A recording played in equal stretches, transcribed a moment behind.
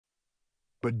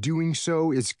but doing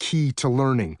so is key to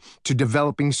learning, to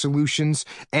developing solutions,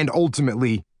 and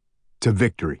ultimately, to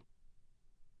victory.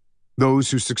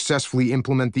 Those who successfully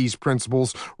implement these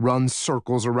principles run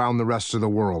circles around the rest of the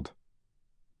world.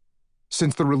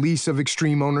 Since the release of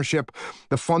extreme ownership,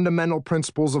 the fundamental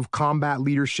principles of combat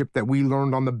leadership that we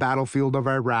learned on the battlefield of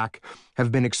Iraq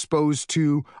have been exposed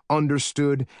to,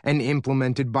 understood, and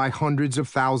implemented by hundreds of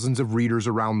thousands of readers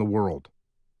around the world.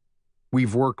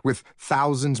 We've worked with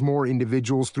thousands more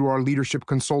individuals through our leadership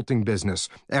consulting business,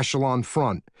 Echelon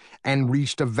Front, and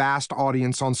reached a vast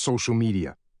audience on social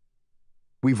media.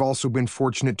 We've also been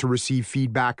fortunate to receive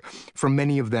feedback from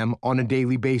many of them on a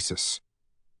daily basis.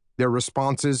 Their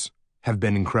responses have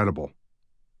been incredible.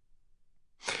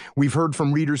 We've heard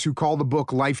from readers who call the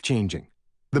book life-changing,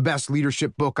 the best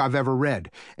leadership book I've ever read,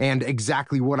 and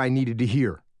exactly what I needed to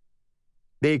hear.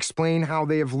 They explain how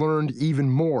they have learned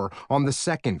even more on the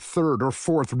second, third, or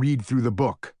fourth read through the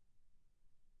book.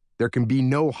 There can be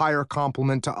no higher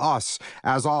compliment to us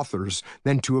as authors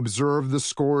than to observe the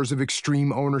scores of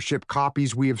extreme ownership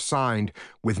copies we have signed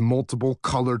with multiple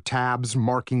colored tabs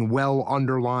marking well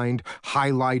underlined,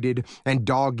 highlighted, and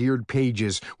dog-eared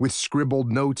pages with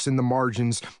scribbled notes in the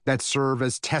margins that serve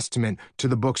as testament to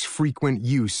the book's frequent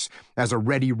use as a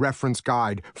ready reference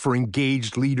guide for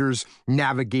engaged leaders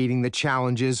navigating the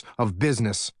challenges of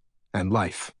business and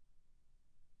life.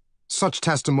 Such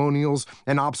testimonials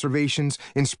and observations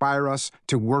inspire us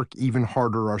to work even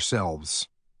harder ourselves.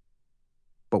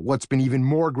 But what's been even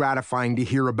more gratifying to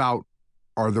hear about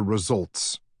are the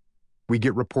results. We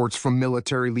get reports from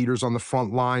military leaders on the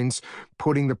front lines,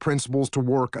 putting the principles to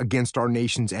work against our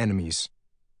nation's enemies.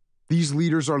 These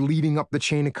leaders are leading up the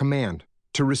chain of command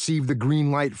to receive the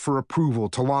green light for approval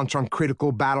to launch on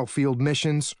critical battlefield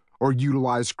missions or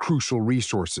utilize crucial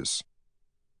resources.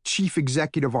 Chief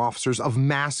executive officers of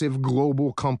massive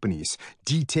global companies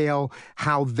detail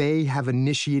how they have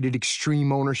initiated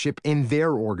extreme ownership in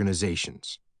their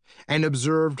organizations and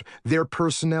observed their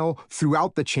personnel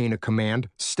throughout the chain of command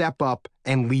step up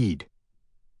and lead.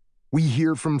 We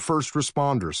hear from first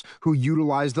responders who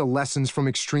utilize the lessons from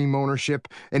extreme ownership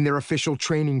in their official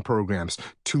training programs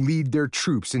to lead their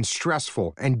troops in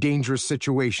stressful and dangerous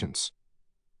situations.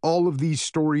 All of these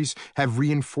stories have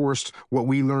reinforced what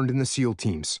we learned in the SEAL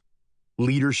teams.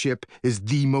 Leadership is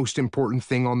the most important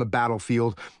thing on the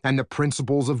battlefield, and the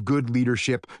principles of good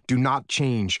leadership do not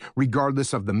change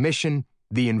regardless of the mission,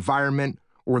 the environment,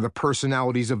 or the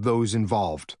personalities of those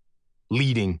involved.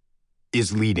 Leading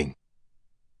is leading.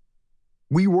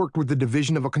 We worked with the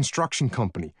division of a construction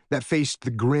company that faced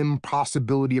the grim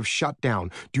possibility of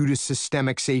shutdown due to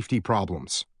systemic safety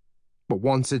problems. But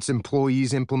once its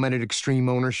employees implemented extreme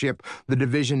ownership, the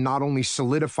division not only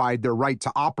solidified their right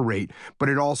to operate, but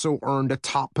it also earned a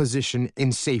top position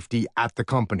in safety at the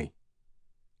company.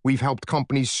 We've helped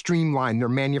companies streamline their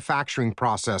manufacturing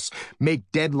process, make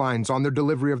deadlines on their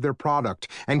delivery of their product,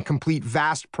 and complete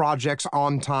vast projects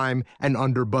on time and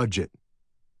under budget.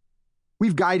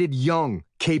 We've guided young,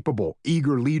 capable,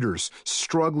 eager leaders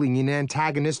struggling in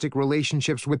antagonistic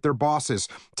relationships with their bosses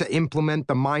to implement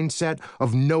the mindset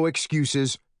of no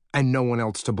excuses and no one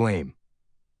else to blame.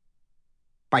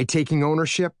 By taking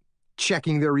ownership,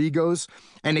 checking their egos,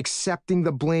 and accepting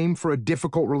the blame for a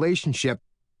difficult relationship,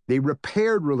 they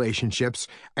repaired relationships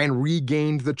and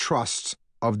regained the trust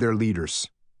of their leaders.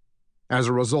 As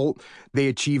a result, they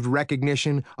achieved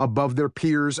recognition above their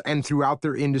peers and throughout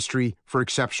their industry for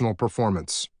exceptional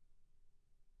performance.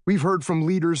 We've heard from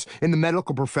leaders in the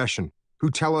medical profession who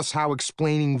tell us how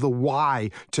explaining the why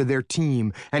to their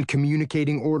team and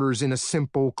communicating orders in a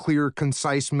simple, clear,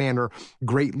 concise manner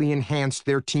greatly enhanced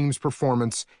their team's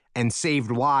performance and saved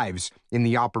lives in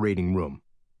the operating room.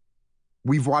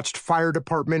 We've watched fire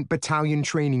department battalion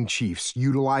training chiefs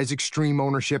utilize extreme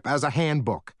ownership as a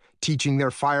handbook, teaching their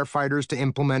firefighters to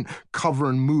implement cover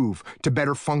and move to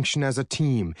better function as a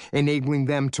team, enabling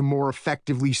them to more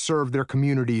effectively serve their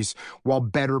communities while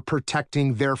better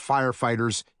protecting their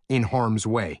firefighters in harm's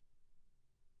way.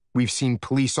 We've seen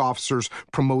police officers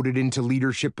promoted into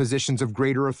leadership positions of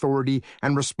greater authority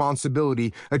and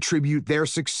responsibility attribute their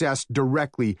success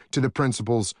directly to the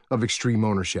principles of extreme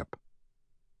ownership.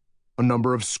 A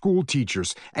number of school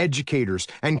teachers, educators,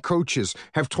 and coaches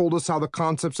have told us how the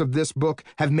concepts of this book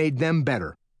have made them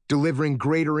better, delivering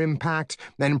greater impact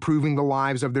and improving the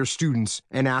lives of their students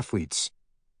and athletes.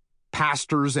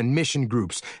 Pastors and mission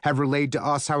groups have relayed to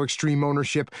us how extreme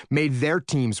ownership made their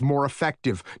teams more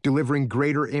effective, delivering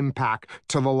greater impact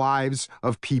to the lives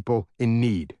of people in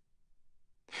need.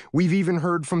 We've even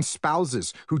heard from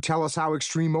spouses who tell us how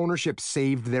extreme ownership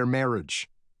saved their marriage.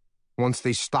 Once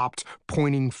they stopped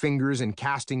pointing fingers and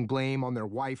casting blame on their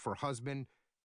wife or husband,